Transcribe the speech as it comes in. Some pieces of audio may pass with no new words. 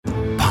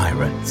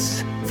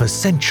Pirates. For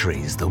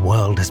centuries, the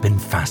world has been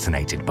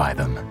fascinated by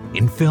them.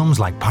 In films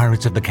like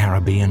Pirates of the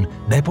Caribbean,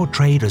 they're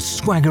portrayed as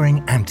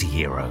swaggering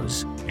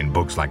anti-heroes. In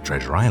books like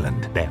Treasure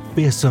Island, they're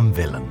fearsome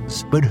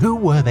villains. But who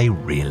were they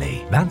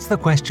really? That's the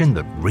question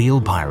that Real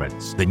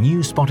Pirates, the new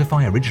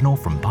Spotify original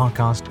from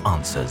Parcast,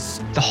 answers.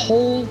 The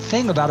whole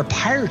thing about a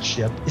pirate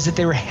ship is that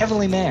they were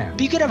heavily manned.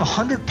 But you could have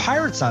 100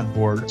 pirates on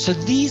board, so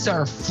these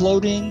are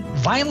floating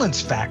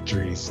violence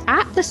factories.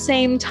 At the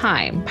same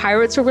time,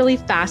 pirates were really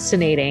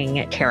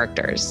fascinating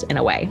characters in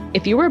a way.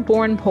 If you were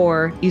born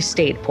poor, you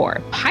stayed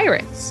poor.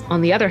 Pirates,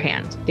 on the other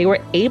hand, they were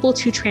able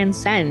to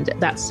transcend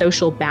that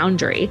social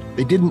boundary.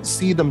 They didn't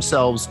see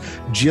themselves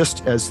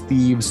just as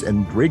thieves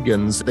and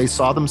brigands. They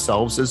saw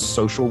themselves as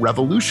social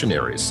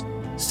revolutionaries.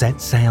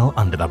 Set sail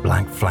under the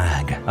Black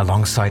Flag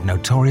alongside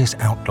notorious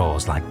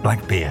outlaws like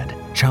Blackbeard,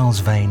 Charles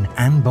Vane,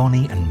 Anne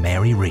Bonny, and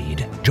Mary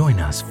Read. Join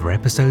us for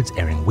episodes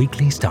airing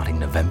weekly starting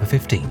November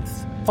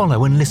 15th.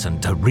 Follow and listen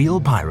to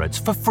Real Pirates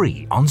for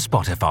free on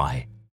Spotify.